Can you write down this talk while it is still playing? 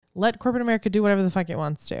let corporate America do whatever the fuck it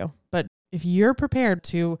wants to. But if you're prepared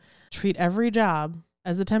to treat every job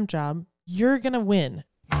as a temp job, you're going to win.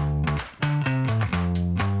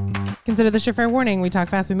 Consider this your fair warning. We talk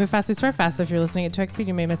fast, we move fast, we swear fast. So if you're listening at 2x speed,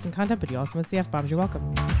 you may miss some content, but you also miss the F-bombs. You're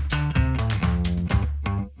welcome.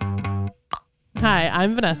 Hi,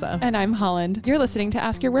 I'm Vanessa. And I'm Holland. You're listening to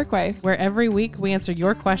Ask Your Work Wife, where every week we answer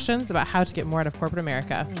your questions about how to get more out of corporate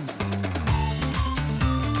America.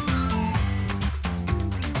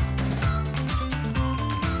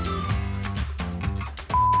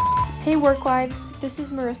 Hey Work Wives, this is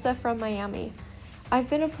Marissa from Miami. I've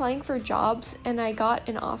been applying for jobs and I got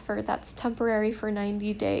an offer that's temporary for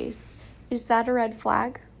 90 days. Is that a red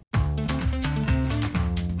flag?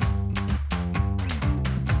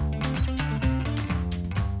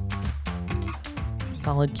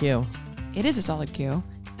 Solid cue. It is a solid cue,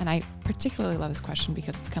 and I particularly love this question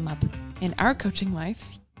because it's come up in our coaching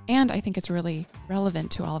life, and I think it's really relevant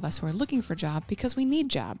to all of us who are looking for a job because we need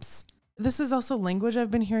jobs. This is also language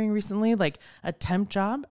I've been hearing recently, like a temp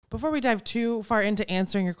job. Before we dive too far into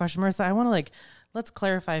answering your question, Marissa, I want to let's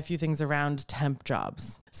clarify a few things around temp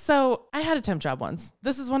jobs. So I had a temp job once.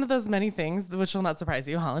 This is one of those many things, which will not surprise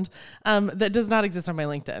you, Holland, that does not exist on my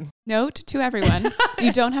LinkedIn. Note to everyone,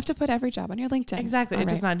 you don't have to put every job on your LinkedIn. Exactly. It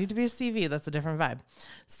does not need to be a CV. That's a different vibe.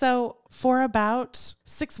 So for about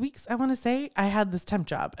 6 weeks, I want to say, I had this temp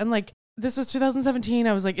job. And this was 2017.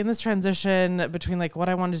 I was in this transition between what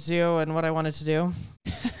I wanted to do and what I wanted to do.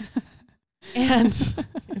 And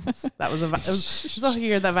that was it was a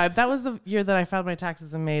year, that vibe. That was the year that I filed my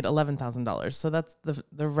taxes and made $11,000. So that's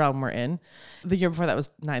the realm we're in. The year before that was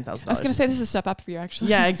 $9,000. I was going to say this is a step up for you, actually.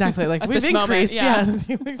 Yeah, exactly. We've increased.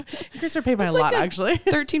 We've increased our pay by a lot, actually.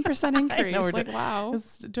 13% increase. I know, wow.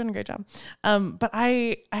 It's doing a great job. But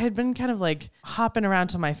I had been kind of hopping around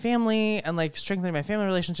to my family and strengthening my family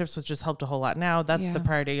relationships, which just helped a whole lot now. That's the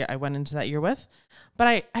priority I went into that year with.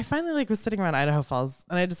 But I finally was sitting around Idaho Falls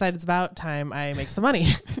and I decided it's about time I make some money.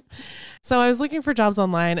 So I was looking for jobs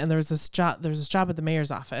online and there was this job at the mayor's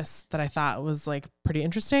office that I thought was pretty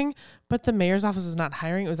interesting, but the mayor's office was not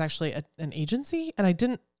hiring. It was actually an agency and I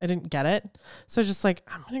didn't get it. So I was just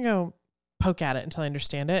I'm going to go poke at it until I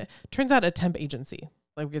understand it. Turns out a temp agency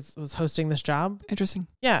was hosting this job. Interesting.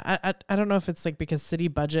 Yeah. I don't know if it's because city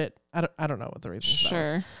budget. I don't know what the reason is.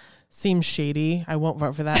 Sure. Seems shady. I won't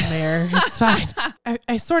vote for that mayor. It's fine.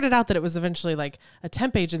 I sorted out that it was eventually a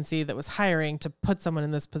temp agency that was hiring to put someone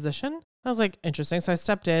in this position. I was interesting. So I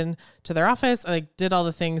stepped in to their office. I did all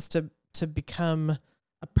the things to become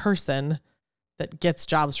a person that gets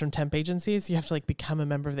jobs from temp agencies. You have to become a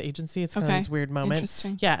member of the agency. It's kind of this weird moment.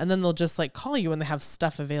 Interesting. Yeah. And then they'll just call you when they have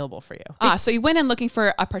stuff available for you. So you went in looking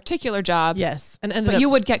for a particular job. Yes. But you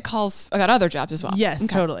would get calls about other jobs as well. Yes,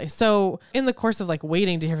 totally. So in the course of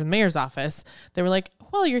waiting to hear from the mayor's office, they were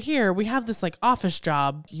well, you're here. We have this office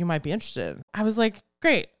job you might be interested in. I was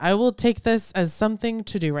great. I will take this as something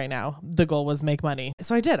to do right now. The goal was make money.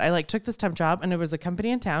 So I did. I took this temp job and it was a company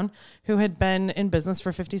in town who had been in business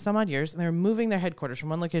for 50 some odd years and they were moving their headquarters from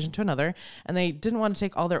one location to another and they didn't want to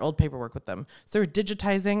take all their old paperwork with them. So they were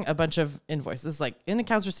digitizing a bunch of invoices in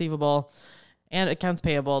accounts receivable and accounts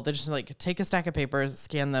payable. They just take a stack of papers,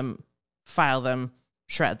 scan them, file them,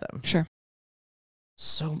 shred them. Sure.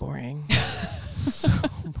 So boring. So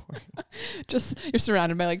boring. Just you're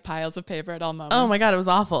surrounded by piles of paper at all moments. Oh my God, it was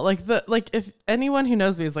awful. If anyone who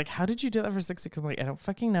knows me is how did you do that for 6 weeks? I'm I don't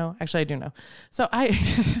fucking know. Actually, I do know. So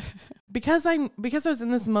because I was in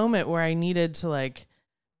this moment where I needed to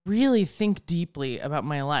really think deeply about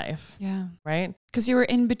my life. Yeah. Right? Because you were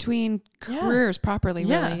in between careers properly,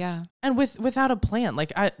 really. Yeah. And without a plan.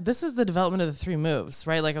 This is the development of the 3 moves,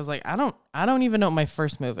 right? I was I don't even know what my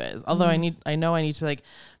first move is. Although I know I need to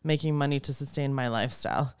making money to sustain my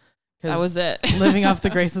lifestyle. That was it. Living off the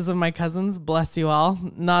graces of my cousins, bless you all.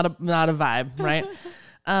 Not a vibe, right?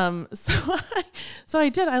 So I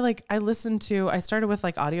did. I listened to, I started with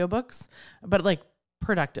audiobooks, but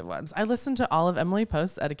productive ones. I listened to all of Emily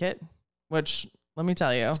Post's Etiquette, which let me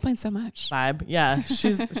tell you, explains so much. Vibe. Yeah.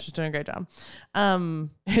 She's doing a great job.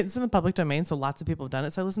 It's in the public domain. So lots of people have done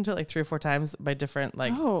it. So I listened to it 3 or 4 times by different voice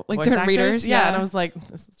different actors. readers. Yeah. And I was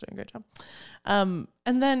this is doing a great job.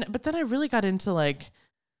 But then I really got into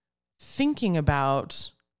thinking about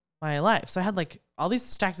my life. So I had all these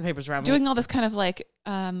stacks of papers around me. Doing all this kind of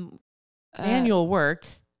manual work.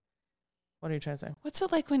 What are you trying to say? What's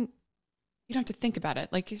it when you don't have to think about it?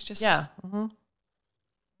 It's just, yeah. I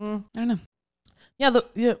don't know.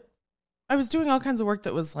 Yeah. I was doing all kinds of work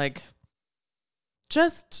that was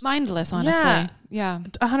just mindless, honestly. Yeah.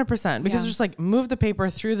 100%. Because it's just move the paper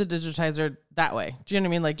through the digitizer that way. Do you know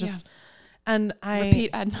what I mean? And I repeat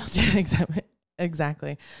ad nauseum. Exactly.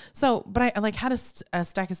 Exactly. So, but I like had a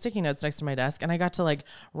stack of sticky notes next to my desk, and I got to like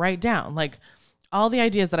write down like all the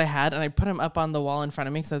ideas that I had, and I put them up on the wall in front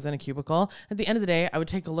of me because I was in a cubicle. At the end of the day, I would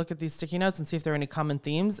take a look at these sticky notes and see if there were any common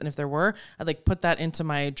themes. And if there were, I'd like put that into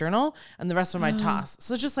my journal, and the rest of them I'd toss.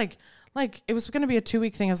 So just like it was going to be a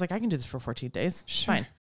 2-week thing. I was like, I can do this for 14 days. Sure. Fine.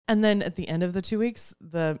 And then at the end of the 2 weeks,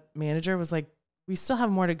 the manager was like, we still have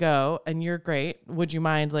more to go, and you're great. Would you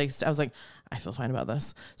mind? Like, I was like, I feel fine about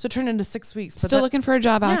this. So it turned into 6 weeks. But still looking for a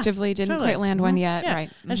job actively. Didn't totally. quite land one yet. Yeah.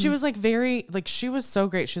 Right. And she was like she was so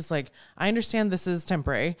great. She was like, I understand this is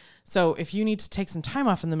temporary. So if you need to take some time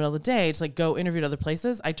off in the middle of the day to like go interview at other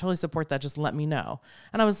places, I totally support that. Just let me know.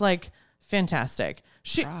 And I was like, fantastic.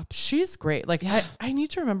 She's great. Like I need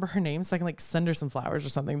to remember her name so I can like send her some flowers or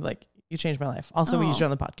something. Like, you changed my life. Also, we used you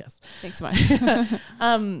on the podcast. Thanks so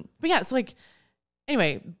much. But yeah, so like,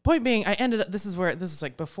 anyway, point being, this is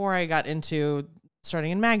like before I got into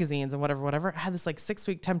starting in magazines and whatever, I had this like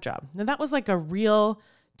 6-week temp job. And that was like a real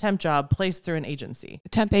temp job placed through an agency. A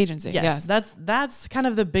temp agency. Yes. That's kind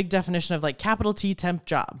of the big definition of like capital T temp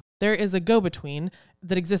job. There is a go-between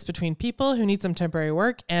that exists between people who need some temporary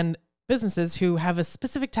work and businesses who have a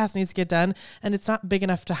specific task needs to get done, and it's not big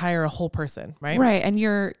enough to hire a whole person, right? Right. And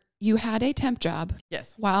you had a temp job.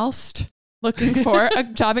 Yes. Whilst looking for a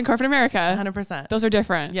job in corporate America. 100%. Those are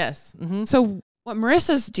different. Yes. Mm-hmm. So what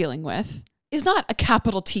Marissa's dealing with is not a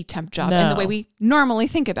capital T temp job in the way we normally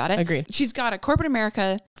think about it. Agreed. She's got a corporate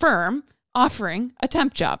America firm offering a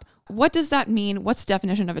temp job. What does that mean? What's the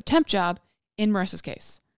definition of a temp job in Marissa's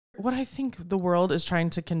case? What I think the world is trying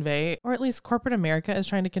to convey, or at least corporate America is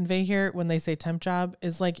trying to convey here when they say temp job,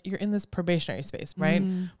 is like you're in this probationary space, right?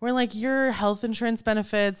 Where like your health insurance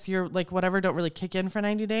benefits, your like whatever don't really kick in for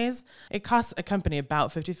 90 days. It costs a company about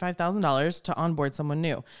 $55,000 to onboard someone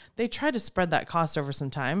new. They try to spread that cost over some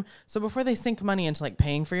time. So before they sink money into like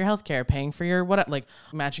paying for your healthcare, paying for your like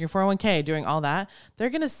matching your 401k, doing all that, they're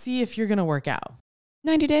going to see if you're going to work out.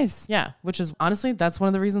 90 days. Yeah. Which is honestly, that's one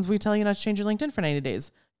of the reasons we tell you not to change your LinkedIn for 90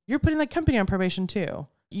 days. You're putting that company on probation too.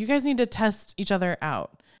 You guys need to test each other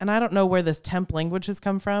out. And I don't know where this temp language has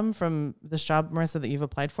come from this job, Marissa, that you've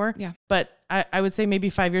applied for. Yeah. But I would say maybe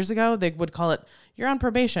 5 years ago, they would call it, you're on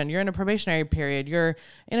probation. You're in a probationary period. You're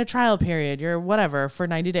in a trial period. You're whatever for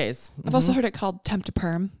 90 days. I've also heard it called temp to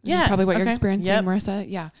perm. Yeah. Probably what you're experiencing, Marissa.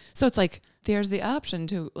 Yeah. So it's like, there's the option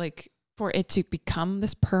to like, for it to become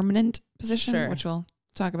this permanent position, which we'll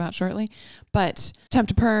talk about shortly. But temp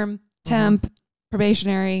to perm, temp,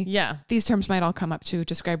 probationary. Yeah. These terms might all come up to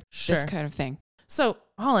describe this kind of thing. So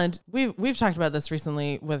Holland, we've talked about this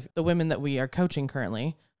recently with the women that we are coaching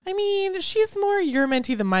currently. I mean, she's more your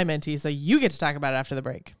mentee than my mentee, so you get to talk about it after the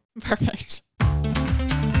break. Perfect.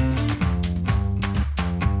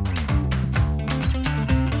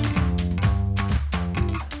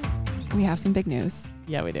 We have some big news.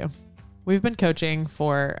 Yeah, we do. We've been coaching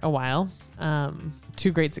for a while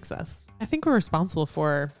to great success. I think we're responsible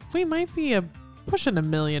for, we might be pushing $1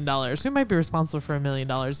 million. We might be responsible for $1 million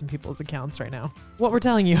in people's accounts right now. What we're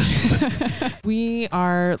telling you is we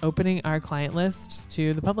are opening our client list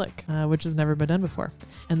to the public, which has never been done before.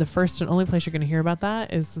 And the first and only place you're going to hear about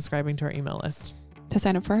that is subscribing to our email list. To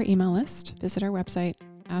sign up for our email list, visit our website,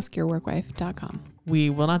 askyourworkwife.com.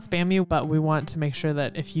 We will not spam you, but we want to make sure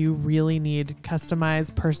that if you really need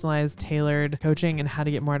customized, personalized, tailored coaching and how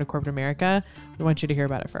to get more out of corporate America, we want you to hear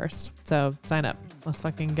about it first. So sign up. Let's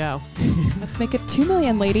fucking go. Let's make it 2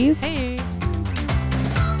 million, ladies. Hey.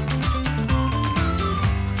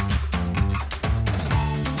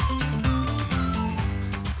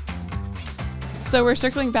 So we're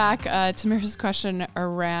circling back to Marissa's question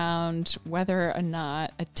around whether or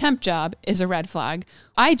not a temp job is a red flag.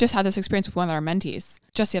 I just had this experience with one of our mentees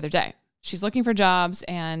just the other day. She's looking for jobs,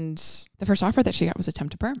 and the first offer that she got was a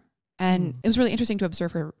temp to perm. And it was really interesting to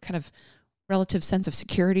observe her kind of relative sense of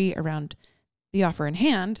security around the offer in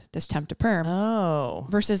hand, this temp to perm,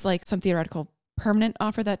 versus like some theoretical permanent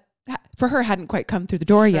offer that for her hadn't quite come through the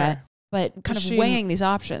door yet, but kind of weighing these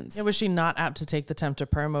options. Yeah, was she not apt to take the temp to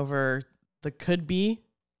perm over the could be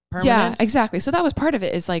permanent? Yeah, exactly. So that was part of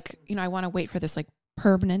it, is like, I want to wait for this like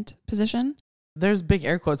permanent position. There's big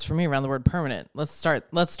air quotes for me around the word permanent. Let's start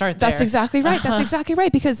there. That's exactly right. That's exactly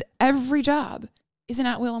right. Because every job is an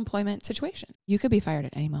at-will employment situation. You could be fired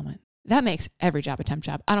at any moment. That makes every job a temp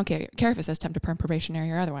job. I don't care if it says temp to perm, probationary,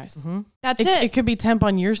 or otherwise. Mm-hmm. That's it. It could be temp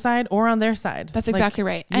on your side or on their side. That's exactly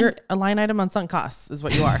right. You're a line item on sunk costs is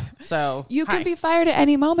what you are. So you could be fired at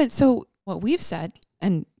any moment. So what we've said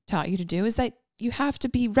and taught you to do is that you have to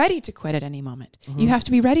be ready to quit at any moment. Mm-hmm. You have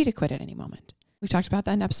to be ready to quit at any moment. We've talked about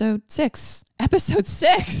that in episode 6. Episode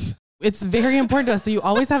 6. It's very important to us that you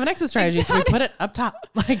always have an exit strategy. Exactly. So we put it up top,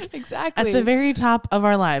 like exactly at the very top of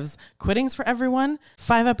our lives. Quitting's for everyone.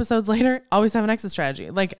 5 episodes later, always have an exit strategy.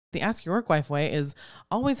 Like the Ask Your Work Wife way is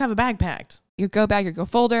always have a bag packed. Your go bag, your go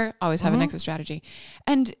folder, always have an exit strategy.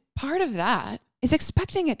 And part of that is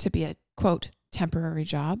expecting it to be a quote temporary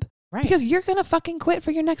job. Right. Because you're going to fucking quit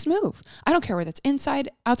for your next move. I don't care whether it's inside,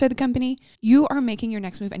 outside the company. You are making your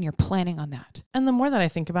next move and you're planning on that. And the more that I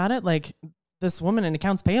think about it, like this woman in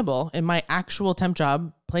accounts payable in my actual temp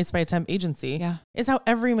job placed by a temp agency is how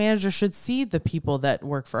every manager should see the people that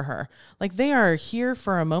work for her. Like they are here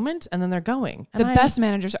for a moment and then they're going. And the best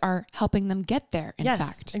managers are helping them get there. In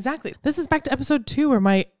fact, exactly. This is back to episode 2 where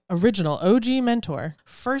my original OG mentor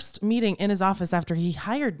first meeting in his office after he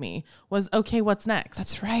hired me was, okay, what's next?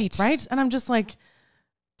 That's right. Right. And I'm just like,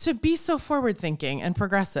 to be so forward thinking and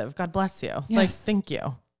progressive. God bless you. Yes. Like, thank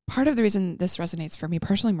you. Part of the reason this resonates for me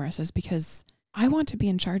personally, Marissa, is because I want to be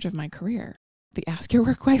in charge of my career. The Ask Your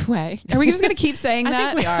Work Wife way. Are we just going to keep saying that? I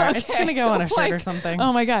think we are. Okay. It's going to go on a shirt or something.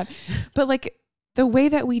 Oh my God. But like the way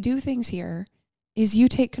that we do things here is you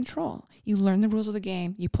take control. You learn the rules of the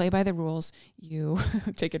game. You play by the rules. You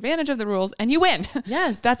take advantage of the rules and you win.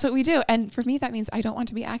 Yes. That's what we do. And for me, that means I don't want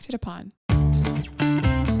to be acted upon.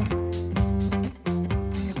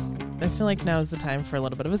 I feel like now is the time for a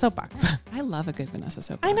little bit of a soapbox. I love a good Vanessa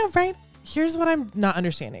soapbox. I know, right? Here's what I'm not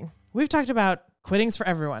understanding. We've talked about quitting's for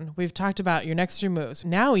everyone. We've talked about your next 3 moves.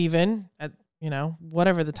 Now even at,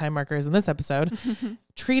 whatever the time marker is in this episode,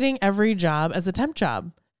 treating every job as a temp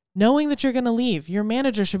job, knowing that you're going to leave. Your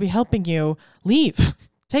manager should be helping you leave,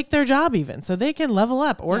 take their job even so they can level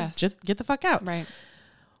up or just get the fuck out. Right.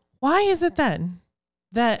 Why is it then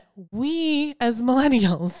that we as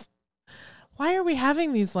millennials, why are we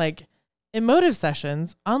having these like emotive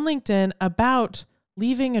sessions on LinkedIn about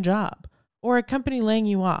leaving a job or a company laying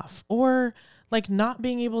you off or like not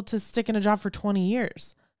being able to stick in a job for 20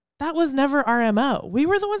 years? That was never our MO. We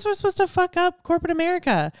were the ones who were supposed to fuck up corporate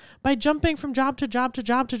America by jumping from job to job to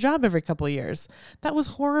job to job every couple of years. That was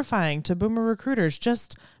horrifying to boomer recruiters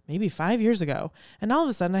just maybe 5 years ago. And all of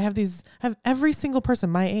a sudden I have every single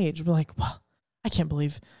person my age be like, well, I can't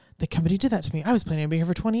believe the company did that to me. I was planning to be here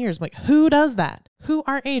for 20 years. I'm like, who does that? Who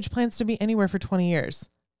our age plans to be anywhere for 20 years?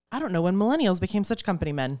 I don't know when millennials became such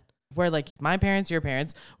company men. Where like my parents, your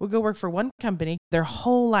parents would go work for one company their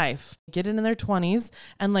whole life, get in their 20s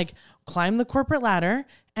and like climb the corporate ladder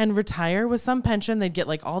and retire with some pension. They'd get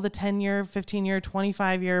like all the 10-year, 15-year,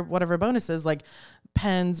 25-year, whatever bonuses, like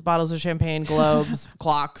pens, bottles of champagne, globes,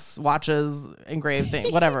 clocks, watches, engraved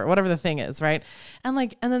thing, whatever the thing is. Right. And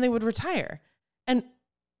then they would retire. And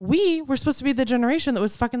we were supposed to be the generation that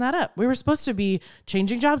was fucking that up. We were supposed to be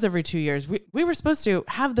changing jobs every 2 years. We were supposed to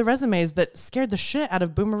have the resumes that scared the shit out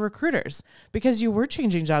of boomer recruiters because you were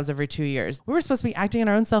changing jobs every 2 years. We were supposed to be acting in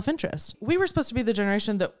our own self-interest. We were supposed to be the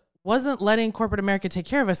generation that wasn't letting corporate America take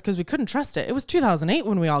care of us because we couldn't trust it. It was 2008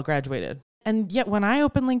 when we all graduated. And yet when I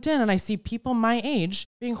open LinkedIn and I see people my age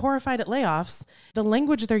being horrified at layoffs, the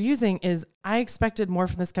language they're using is, I expected more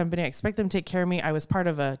from this company. I expect them to take care of me. I was part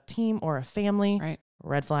of a team or a family. Right.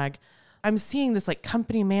 Red flag. I'm seeing this like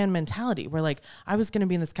company man mentality where like I was going to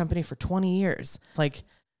be in this company for 20 years. Like,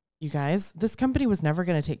 you guys, this company was never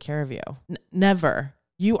going to take care of you. Never.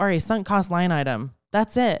 You are a sunk cost line item.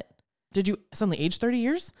 That's it. Did you suddenly age 30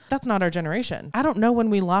 years? That's not our generation. I don't know when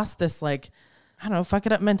we lost this like, I don't know, fuck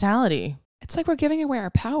it up mentality. It's like we're giving away our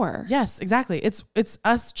power. Yes, exactly. It's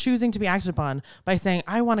us choosing to be acted upon by saying,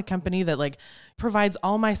 I want a company that like provides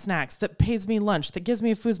all my snacks, that pays me lunch, that gives me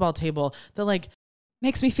a foosball table, that like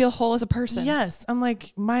makes me feel whole as a person. Yes. I'm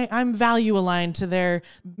like, I'm value aligned to their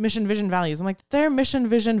mission, vision, values. I'm like, their mission,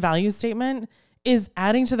 vision, value statement is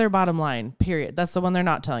adding to their bottom line, period. That's the one they're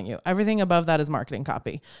not telling you. Everything above that is marketing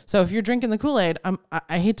copy. So if you're drinking the Kool-Aid,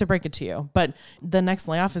 I hate to break it to you, but the next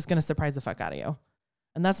layoff is going to surprise the fuck out of you.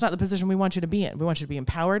 And that's not the position we want you to be in. We want you to be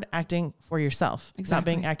empowered, acting for yourself, not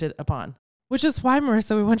being acted upon. Which is why,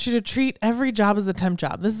 Marissa, we want you to treat every job as a temp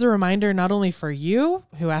job. This is a reminder not only for you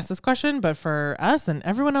who asked this question, but for us and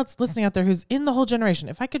everyone else listening out there who's in the whole generation.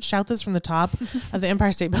 If I could shout this from the top of the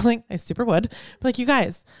Empire State Building, I super would. But like, you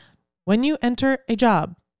guys, when you enter a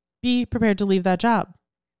job, be prepared to leave that job.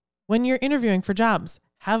 When you're interviewing for jobs,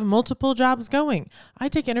 have multiple jobs going. I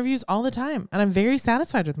take interviews all the time, and I'm very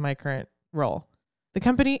satisfied with my current role. The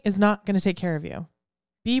company is not going to take care of you.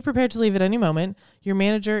 Be prepared to leave at any moment. Your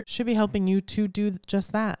manager should be helping you to do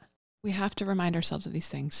just that. We have to remind ourselves of these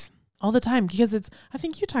things all the time because I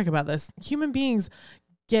think you talk about this. Human beings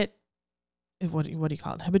get, what do you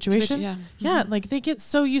call it? Habituation? Yeah. Yeah. Like they get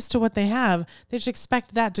so used to what they have. They just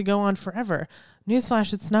expect that to go on forever.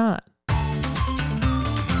 Newsflash, it's not.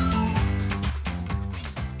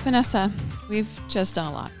 Vanessa, we've just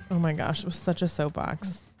done a lot. Oh my gosh, it was such a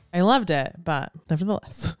soapbox. I loved it, but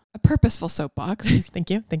nevertheless. A purposeful soapbox. Thank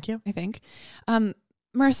you. I think.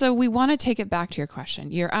 Marissa, we want to take it back to your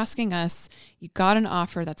question. You're asking us, you got an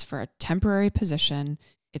offer that's for a temporary position.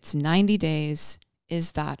 It's 90 days.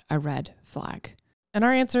 Is that a red flag? And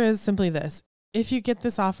our answer is simply this. If you get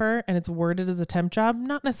this offer and it's worded as a temp job,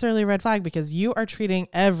 not necessarily a red flag because you are treating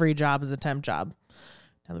every job as a temp job.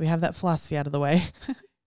 Now that we have that philosophy out of the way,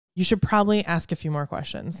 you should probably ask a few more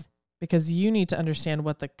questions because you need to understand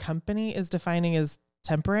what the company is defining as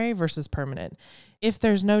temporary versus permanent. If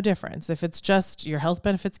there's no difference, if it's just your health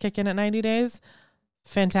benefits kick in at 90 days,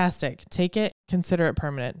 fantastic. Take it, consider it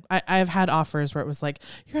permanent. I've had offers where it was like,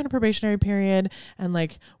 you're on a probationary period and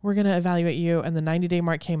like, we're going to evaluate you. And the 90-day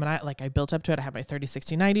mark came and I built up to it. I had my 30,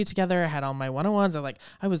 60, 90 together. I had all my 101s.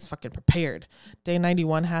 I was fucking prepared. Day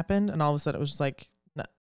 91 happened. And all of a sudden it was like,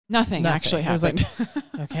 Nothing actually happened. It was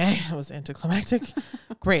like, okay, it was anticlimactic.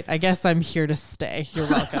 Great. I guess I'm here to stay. You're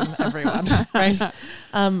welcome, everyone. Right.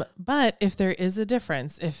 But if there is a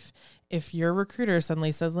difference, if your recruiter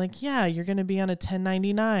suddenly says like, yeah, you're going to be on a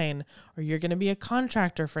 1099 or you're going to be a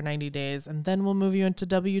contractor for 90 days and then we'll move you into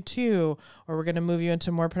W-2 or we're going to move you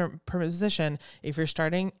into more permanent position. If you're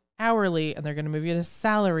starting hourly and they're going to move you to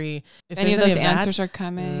salary. If any of those answers are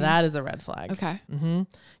coming, that is a red flag. Okay.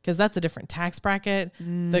 Because that's a different tax bracket.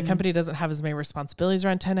 The company doesn't have as many responsibilities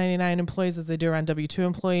around 1099 employees as they do around W-2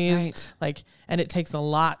 employees. Right. And it takes a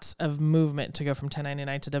lot of movement to go from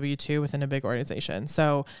 1099 to W-2 within a big organization.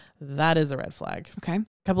 So that is a red flag. Okay. A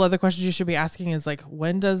couple other questions you should be asking is like,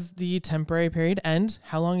 when does the temporary period end?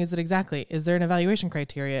 How long is it exactly? Is there an evaluation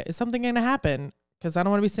criteria? Is something going to happen? Because I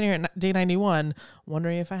don't want to be sitting here at day 91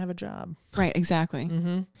 wondering if I have a job. Right, exactly.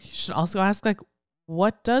 You should also ask, like,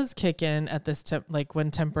 what does kick in at this like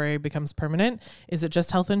when temporary becomes permanent? Is it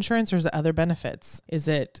just health insurance or is it other benefits? Is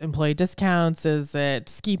it employee discounts? Is it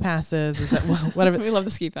ski passes? Is it whatever? We love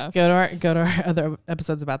the ski pass. Go to our other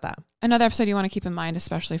episodes about that. Another episode you want to keep in mind,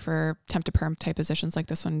 especially for temp to perm type positions like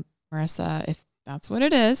this one, Marissa, if that's what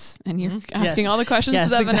it is, and you're asking all the questions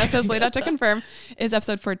that Vanessa's laid out to confirm, is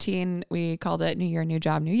episode 14. We called it New Year, New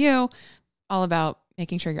Job, New You, all about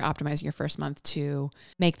making sure you're optimizing your first month to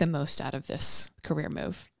make the most out of this career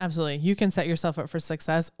move. Absolutely. You can set yourself up for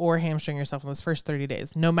success or hamstring yourself in those first 30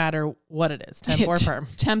 days, no matter what it is, temp or perm.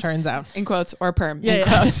 Temp, turns out. In quotes, or perm, in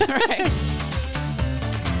quotes. Right.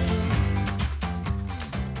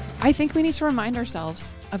 I think we need to remind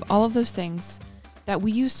ourselves of all of those things that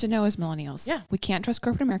we used to know as millennials. Yeah. We can't trust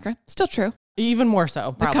corporate America. Still true. Even more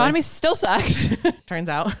so, probably. The economy still sucks. Turns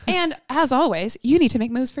out. And as always, you need to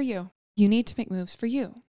make moves for you. You need to make moves for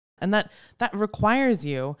you. And that requires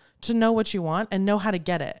you to know what you want and know how to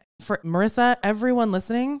get it. For Marissa, everyone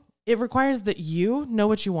listening, it requires that you know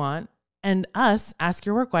what you want and us ask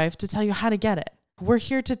your work wife to tell you how to get it. We're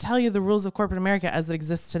here to tell you the rules of corporate America as it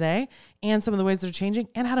exists today and some of the ways they're changing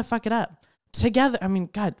and how to fuck it up. Together, I mean,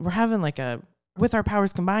 God, we're having like a with our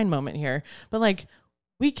powers combined moment here, but like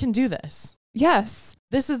we can do this. Yes.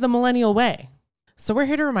 This is the millennial way. So we're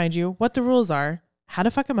here to remind you what the rules are, how to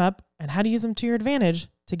fuck them up, and how to use them to your advantage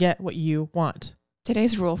to get what you want.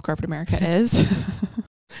 Today's rule of corporate America is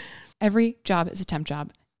every job is a temp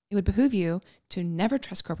job. It would behoove you to never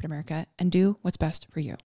trust corporate America and do what's best for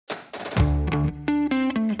you.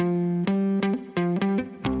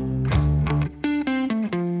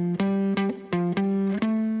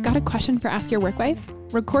 Got a question for Ask Your Work Wife?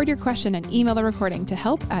 Record your question and email the recording to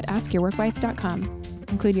help@askyourworkwife.com.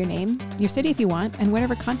 Include your name, your city if you want, and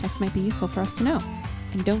whatever context might be useful for us to know.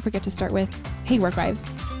 And don't forget to start with, "Hey, Work Wives."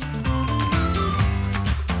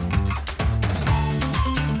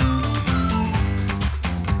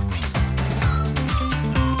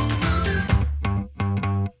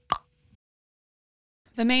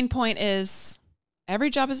 The main point is every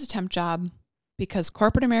job is a temp job because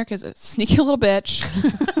corporate America is a sneaky little bitch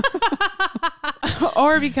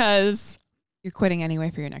or because you're quitting anyway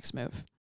for your next move.